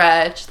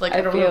stretch. Like, I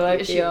don't know the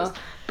issues.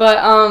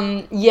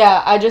 But,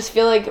 yeah, I just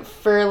feel like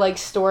for, like,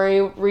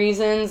 story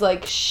reasons,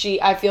 like,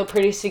 I feel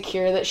pretty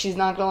secure that she's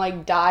not gonna,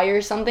 like, die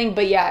or something.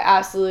 But, yeah, I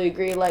absolutely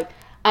agree. Like,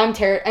 I'm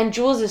terrified. And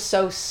Jules is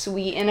so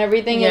sweet and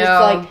everything. Yeah. And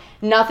it's, like,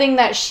 nothing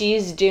that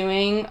she's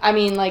doing. I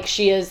mean, like,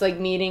 she is, like,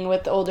 meeting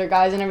with the older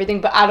guys and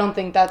everything. But I don't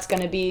think that's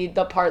going to be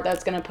the part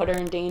that's going to put her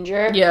in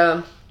danger.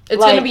 Yeah. It's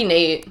like, going to be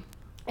Nate.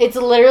 It's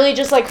literally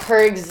just, like,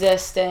 her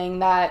existing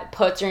that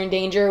puts her in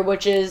danger,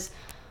 which is,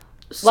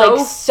 so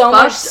like, so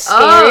much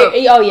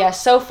scary. Oh, yeah,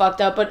 so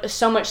fucked up. But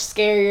so much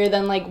scarier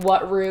than, like,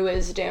 what Rue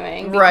is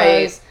doing.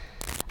 Because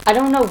I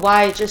don't know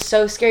why it's just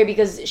so scary,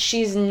 because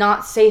she's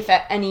not safe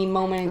at any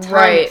moment in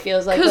time, it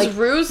feels like. Because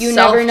Rue's you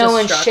never know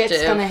when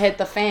shit's gonna hit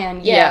the fan.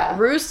 Yeah.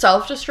 Rue's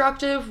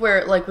self-destructive,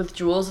 where, like, with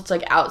Jules, it's,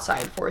 like,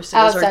 outside forces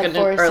are gonna...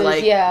 Or,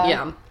 like,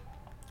 yeah.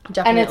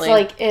 Definitely. And it's,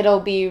 like, it'll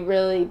be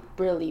really,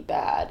 really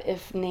bad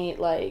if Nate,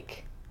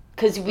 like...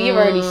 Because we've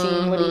already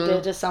seen what he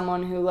did to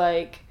someone who,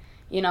 like,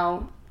 you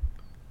know...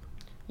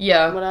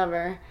 Yeah.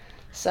 Whatever.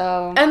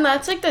 So... And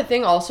that's, like, the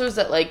thing also is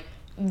that, like,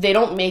 they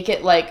don't make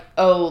it like,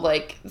 oh,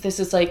 like, this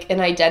is, like, an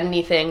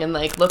identity thing, and,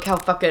 like, look how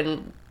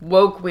fucking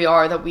woke we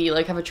are that we,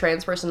 like, have a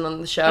trans person on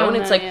the show, and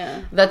it's, like,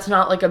 that's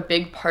not, like, a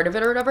big part of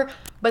it or whatever,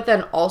 but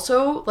then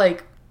also,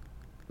 like,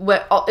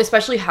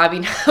 especially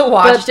having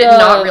watched it and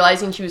not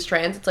realizing she was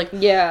trans, it's, like,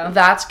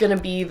 that's gonna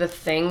be the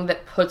thing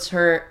that puts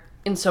her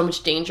in so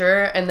much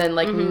danger, and then,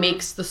 like,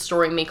 makes the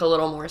story make a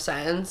little more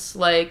sense,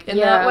 like, in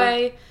that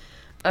way.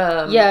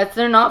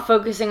 They're not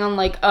focusing on,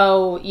 like,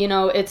 oh, you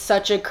know, it's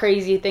such a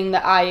crazy thing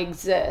that I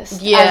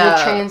exist as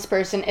a trans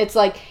person. It's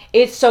like,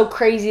 it's so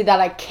crazy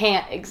that I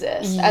can't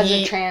exist as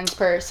a trans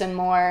person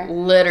more.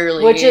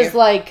 Literally. Which is,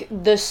 like,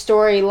 the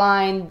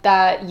storyline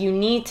that you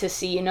need to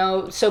see, you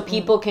know, so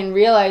people can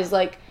realize,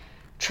 like,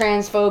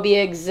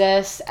 transphobia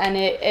exists and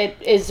it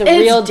is a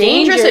real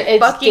danger. It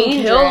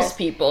fucking kills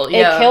people.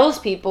 Yeah. It kills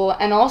people,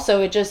 and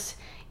also it just,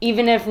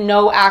 even if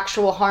no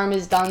actual harm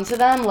is done to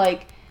them,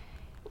 like,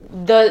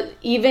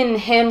 even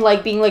him,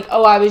 like, being like,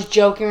 oh, I was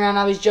joking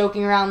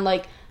around,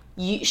 like,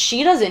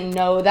 she doesn't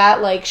know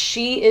that, like,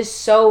 she is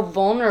so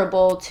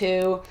vulnerable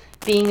to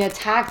being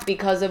attacked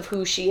because of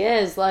who she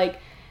is, like,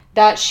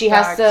 that she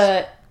has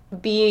to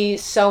be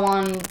so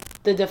on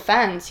the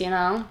defense, you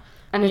know,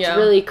 and it's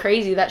really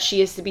crazy that she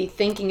has to be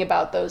thinking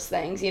about those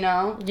things, you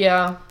know.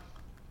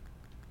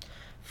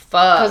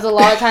 Because a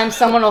lot of times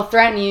someone will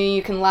threaten you,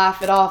 you can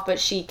laugh it off, but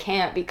she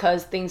can't,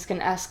 because things can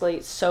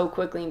escalate so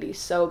quickly and be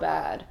so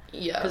bad.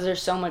 Yeah. Because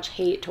there's so much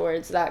hate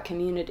towards that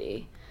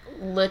community.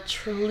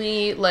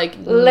 Literally, like...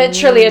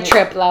 Literally a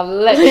trip, love.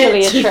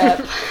 Literally a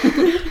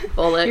trip.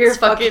 Bullets. You're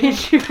fucking...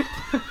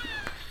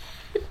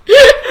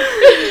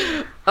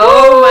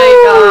 Oh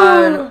my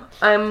god.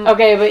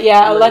 Okay, but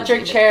yeah,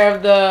 electric chair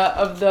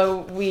of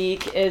the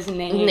week is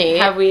Nate.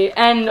 Have we?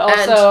 And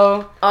also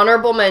and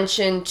honorable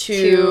mention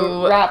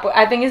to rap.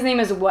 I think his name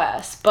is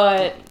Wes,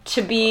 but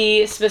to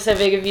be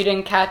specific, if you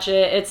didn't catch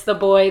it, it's the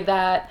boy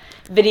that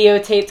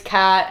videotaped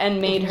Kat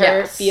and made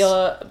her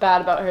feel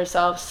bad about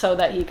herself so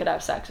that he could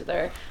have sex with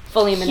her.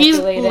 fully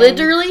manipulating. He's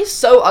literally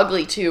so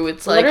ugly, too.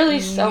 It's like... Literally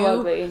so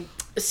ugly.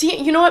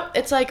 See, you know what?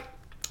 It's like,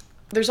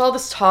 there's all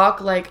this talk,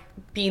 like,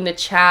 being a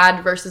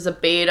Chad versus a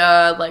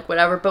Beta, like,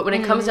 whatever. But when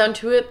it comes down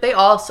to it, they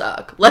all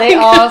suck. Like, they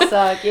all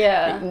suck,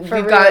 yeah.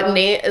 We've got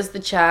Nate as the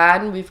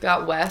Chad, and we've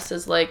got Wes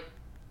as, like,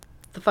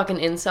 the fucking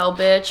incel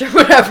bitch or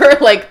whatever.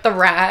 Like, the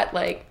rat.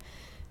 Like,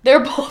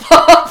 they're both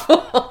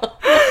awful.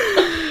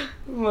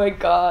 Oh my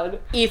god.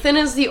 Ethan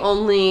is the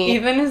only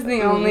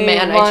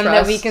man one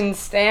that we can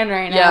stand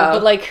right now. Yeah.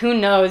 But like, who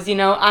knows, you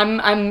know?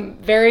 I'm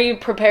very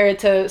prepared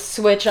to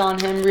switch on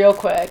him real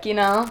quick, you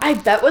know? I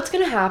bet what's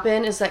gonna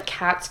happen is that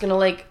Kat's gonna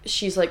like,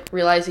 she's like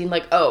realizing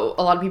like, oh,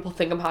 a lot of people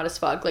think I'm hot as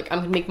fuck. Like, I'm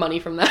gonna make money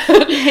from that.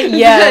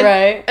 Yeah,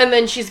 right. And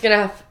then she's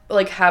gonna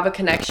have a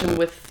connection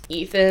with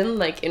Ethan,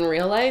 like in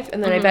real life.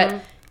 And then I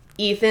bet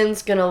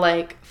Ethan's gonna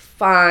like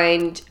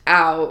find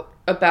out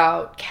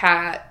about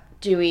Kat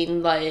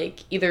doing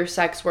like either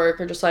sex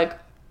work or just like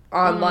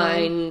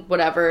online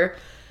whatever,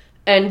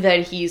 and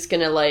then he's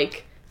gonna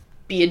like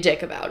be a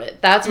dick about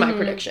it. That's my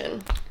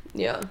prediction.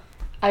 Yeah.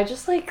 I'm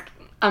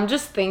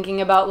just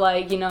thinking about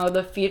like, you know,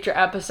 the future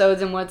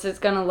episodes and what's it's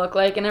gonna look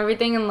like and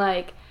everything, and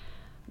like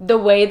the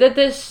way that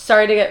this,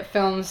 sorry to get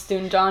film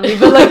student Johnny,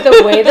 but like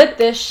the way that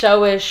this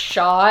show is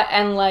shot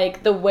and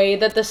like the way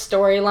that the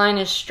storyline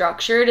is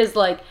structured is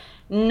like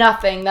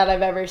nothing that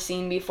I've ever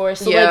seen before.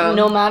 So like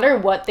no matter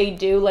what they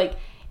do, like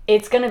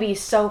it's gonna be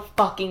so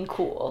fucking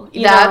cool.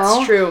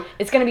 That's true.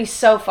 It's gonna be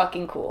so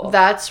fucking cool.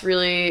 That's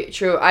really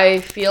true. I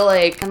feel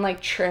like... And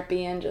like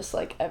trippy and just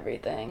like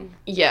everything.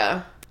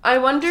 Yeah. I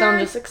wonder... So I'm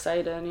just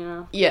excited, you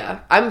know?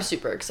 Yeah. I'm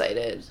super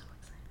excited.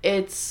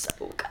 It's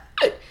so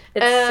good.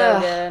 It's so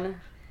good.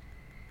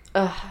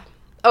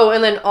 Oh,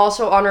 and then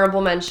also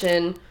honorable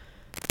mention.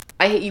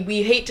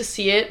 We hate to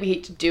see it. We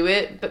hate to do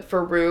it. But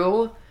for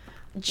Rue,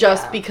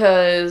 just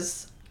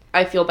because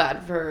I feel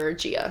bad for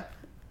Gia.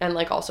 And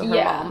like also her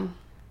mom.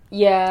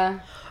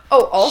 Yeah.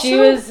 Oh,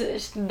 also...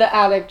 The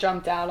addict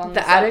jumped out on this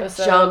episode. The addict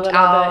jumped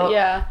out. Bit,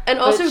 yeah. And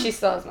also... But she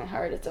still has my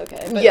heart, it's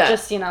okay. But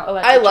just, you know,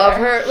 I love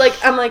her. Like,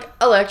 I'm like,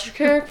 electric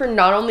her for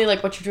not only,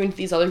 like, what you're doing to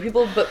these other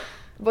people, but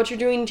what you're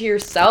doing to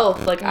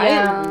yourself. Like,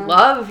 I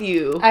love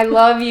you. I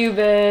love you,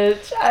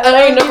 bitch.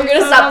 I'm never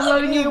gonna stop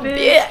loving you,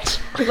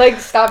 bitch. Like,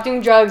 stop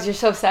doing drugs, you're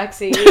so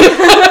sexy.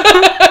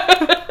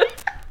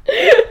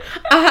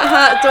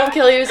 Don't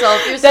kill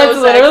yourself. You're That's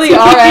so literally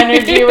sexy. our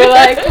energy. We're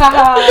like,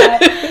 haha,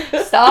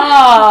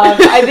 stop.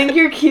 I think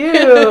you're cute.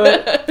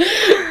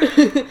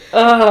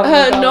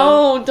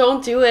 No,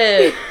 don't do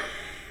it.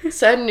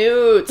 Send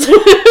nudes.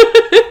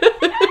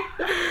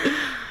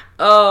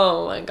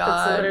 Oh my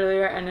god. That's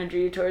literally our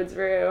energy towards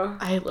Rue.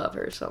 I love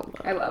her so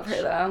much. I love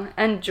her though.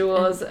 And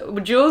Jules.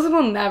 Jules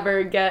will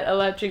never get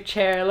electric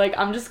chair. Like,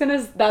 I'm just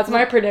gonna... That's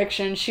my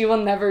prediction. She will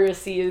never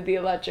receive the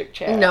electric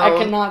chair. No.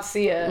 I cannot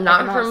see it.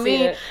 Not from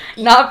me.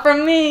 Not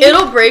from me.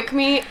 It'll break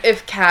me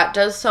if Kat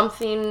does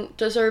something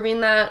deserving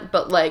that,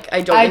 but like,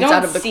 I don't think it's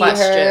out of the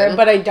question. Her,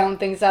 but I don't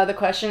think it's out of the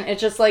question. It's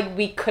just like,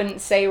 we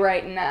couldn't say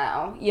right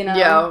now, you know?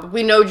 Yeah,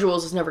 we know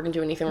Jules is never gonna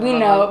do anything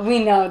wrong.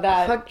 We know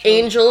that. Fuck,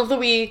 Angel of the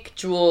Week,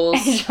 Jules.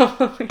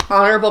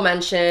 Honorable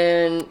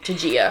mention to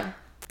Gia.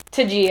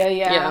 To Gia,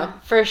 yeah.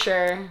 For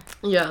sure.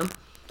 Yeah.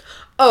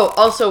 Oh,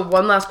 also,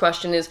 one last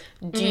question is,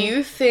 do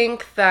you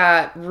think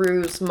that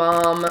Rue's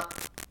mom,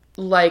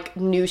 like,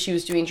 knew she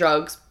was doing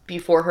drugs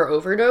before her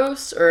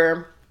overdose,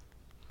 or...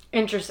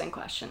 Interesting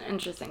question.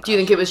 Do you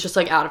think it was just,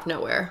 like, out of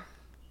nowhere?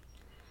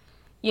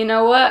 You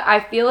know what? I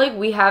feel like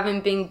we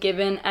haven't been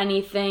given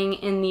anything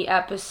in the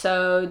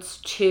episodes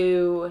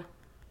to,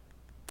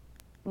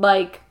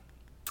 like...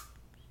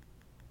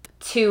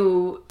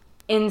 to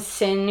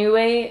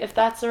insinuate, if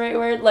that's the right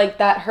word, like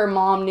that her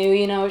mom knew,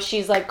 you know,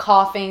 she's like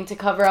coughing to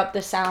cover up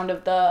the sound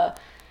of the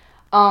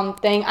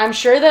thing. I'm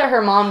sure that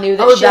her mom knew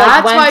that she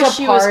like went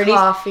to parties. Was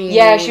coughing.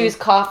 Yeah, she was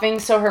coughing,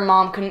 so her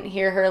mom couldn't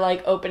hear her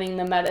like opening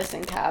the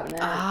medicine cabinet.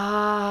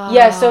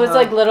 Yeah, so it's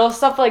like little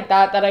stuff like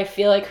that I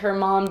feel like her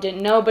mom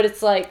didn't know, but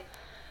it's like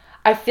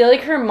I feel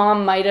like her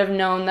mom might have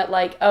known that,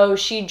 like, oh,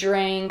 she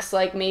drinks,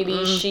 like,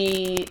 maybe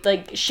she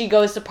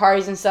goes to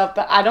parties and stuff,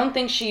 but I don't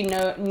think she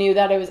knew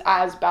that it was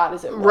as bad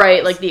as it was.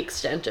 Right, like, the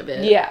extent of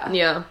it. Yeah.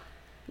 Yeah.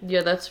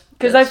 Yeah, that's...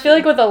 Because I feel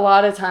like with a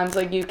lot of times,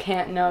 like, you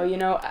can't know, you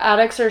know?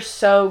 Addicts are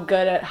so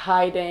good at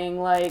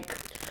hiding, like...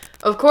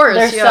 Of course,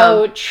 they're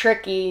so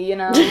tricky, you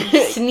know,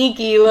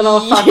 sneaky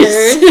little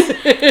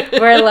fuckers.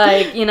 Where,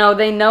 like, you know,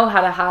 they know how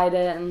to hide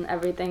it and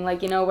everything.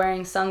 Like, you know,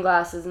 wearing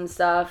sunglasses and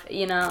stuff,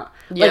 you know.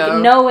 Like,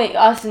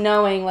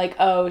 knowing, like,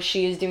 oh,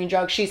 she's doing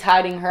drugs. She's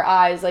hiding her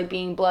eyes, like,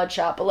 being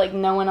bloodshot. But, like,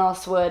 no one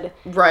else would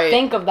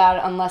think of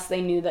that unless they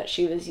knew that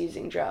she was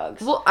using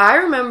drugs. Well, I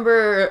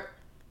remember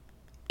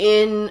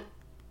in...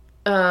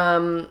 when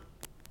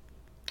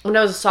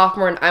I was a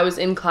sophomore and I was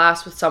in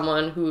class with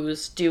someone who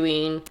was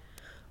doing...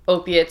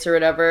 opiates or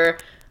whatever,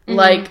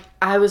 like,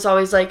 I was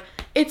always like,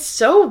 it's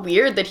so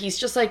weird that he's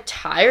just, like,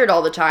 tired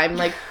all the time.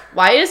 Like,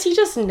 why is he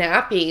just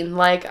napping?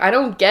 Like, I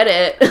don't get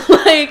it.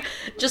 Like,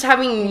 just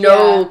having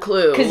no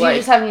clue. Because like, you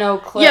just have no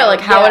clue. Yeah,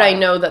 like, how would I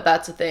know that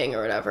that's a thing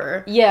or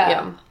whatever?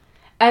 Yeah.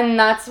 And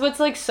that's what's,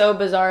 like, so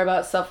bizarre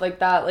about stuff like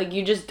that. Like,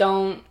 you just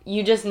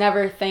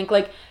never think,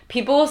 like,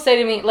 people will say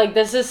to me, like,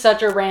 this is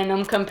such a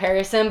random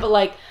comparison, but,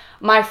 like,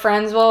 my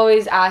friends will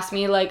always ask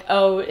me, like,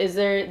 oh, is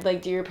there,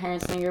 like, do your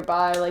parents know you're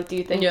bi? Like, do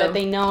you think that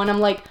they know? And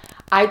I'm like,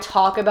 I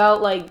talk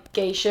about, like,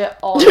 gay shit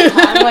all the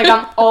time. Like,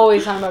 I'm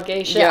always talking about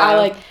gay shit. I,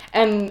 like,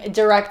 am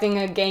directing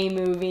a gay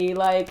movie.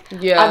 Like,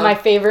 my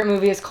favorite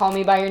movie is Call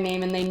Me By Your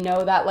Name, and they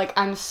know that. Like,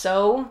 I'm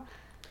so...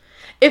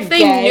 If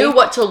they knew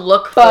what to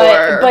look for.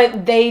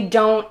 But they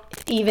don't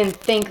even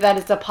think that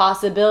it's a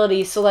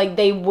possibility, so, like,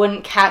 they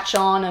wouldn't catch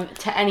on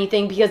to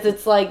anything because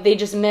it's, like, they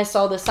just miss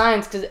all the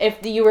signs. Because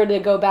if you were to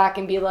go back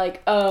and be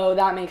like, oh,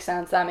 that makes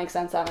sense,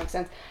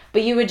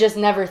 but you would just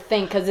never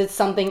think because it's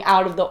something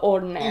out of the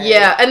ordinary.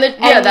 Yeah, and that's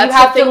you have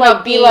the thing to,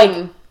 like, be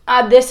like,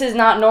 this is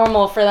not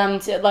normal for them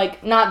to,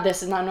 like, not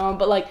this is not normal,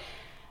 but, like,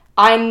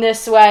 I'm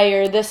this way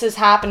or this is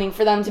happening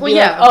for them to be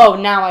like, oh,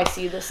 now I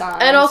see the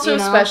signs. And also,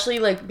 especially,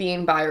 like,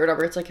 being bi or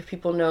whatever, it's like if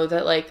people know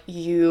that, like,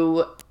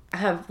 you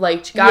have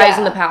liked guys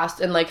in the past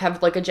and, like,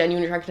 have, like, a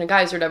genuine attraction to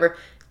guys or whatever,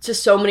 to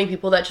so many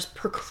people that just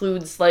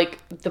precludes, like,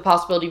 the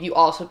possibility of you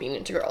also being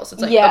into girls.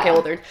 It's like, okay,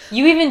 well, they're...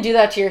 You even do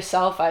that to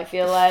yourself, I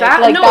feel like.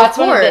 That's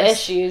one of the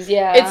issues,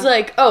 It's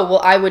like, oh,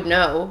 well, I would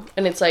know.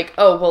 And it's like,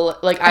 oh, well,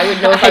 like, I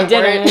would know if I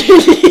didn't.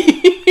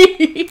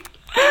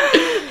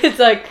 It's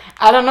like,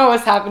 I don't know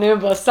what's happening,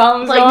 but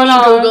something's going on.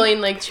 Like, me Googling,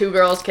 like, 2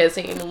 girls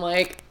kissing, and I'm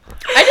like,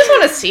 I just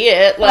want to see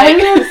it. Like,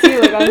 I want to see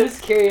it. Like, I'm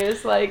just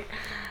curious. Like,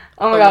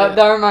 oh my god,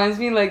 that reminds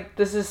me, like,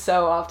 this is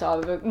so off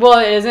topic. Well,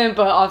 it isn't,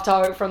 but off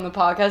topic from the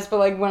podcast. But,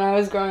 like, when I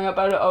was growing up,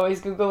 I would always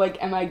Google, like,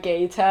 am I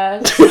gay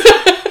test? And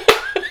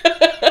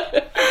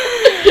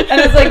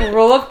it's, like,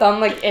 rule of thumb,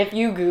 like, if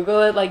you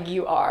Google it, like,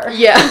 you are.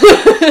 Yeah.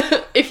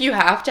 If you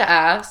have to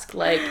ask,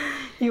 like...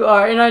 You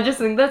are, and I just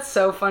think that's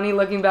so funny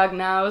looking back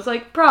now. It's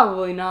like,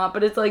 probably not,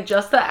 but it's like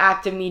just the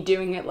act of me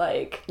doing it,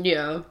 like...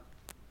 Yeah.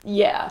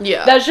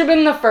 That should have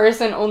been the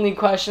first and only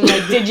question.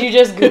 Like, did you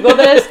just Google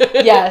this?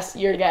 Yes,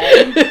 you're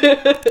gay.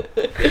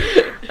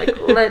 Like,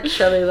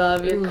 literally,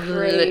 love, you're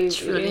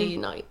crazy. Literally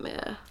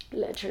nightmare.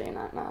 Literally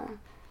nightmare.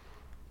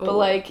 But,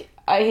 like,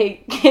 I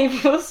hate gay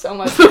people so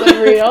much. It's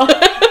unreal.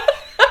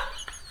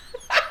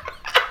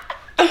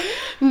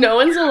 No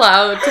one's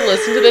allowed to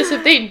listen to this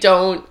if they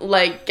don't,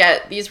 like,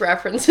 get these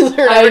references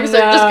or whatever, because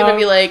they're just gonna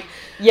be like...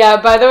 Yeah,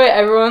 by the way,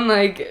 everyone,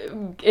 like,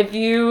 if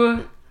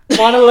you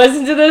want to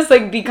listen to this,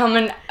 like, become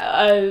an,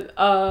 and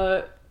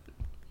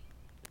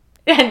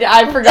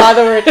I forgot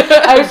the word.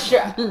 I was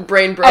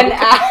brain broke.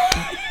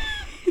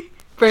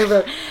 Brain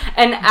broke.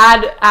 An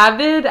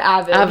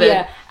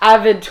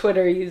avid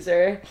Twitter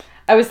user.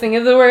 I was thinking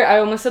of the word, I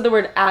almost said the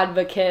word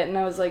advocate, and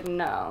I was like,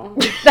 no,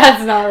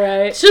 that's not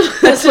right.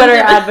 A Twitter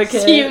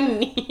advocate. You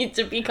need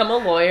to become a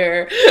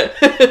lawyer.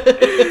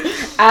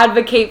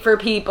 Advocate for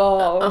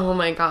people. Oh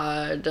my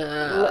god.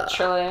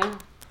 Literally.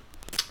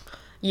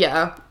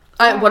 Yeah.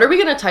 What are we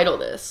going to title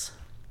this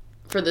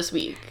for this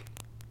week?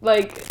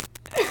 Like...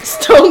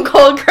 Stone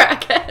Cold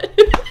Crackhead.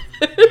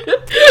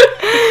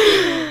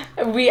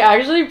 We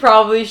actually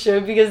probably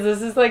should, because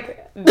this is,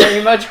 like,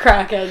 very much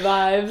crackhead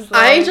vibes.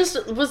 Like, I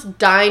just was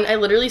dying. I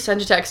literally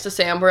sent a text to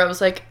Sam where I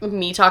was like,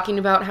 me talking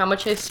about how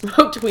much I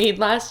smoked weed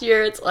last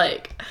year. It's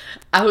like,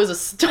 I was a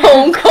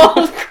stone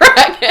cold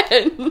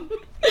crackhead.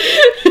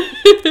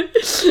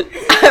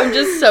 I'm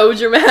just so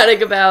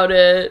dramatic about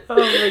it. Oh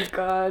my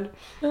god.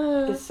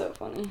 It's so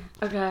funny.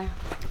 Okay.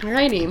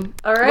 Alrighty.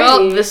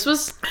 Well, this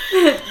was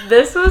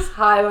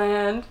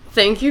Highland.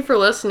 Thank you for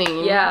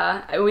listening.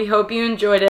 Yeah. We hope you enjoyed it.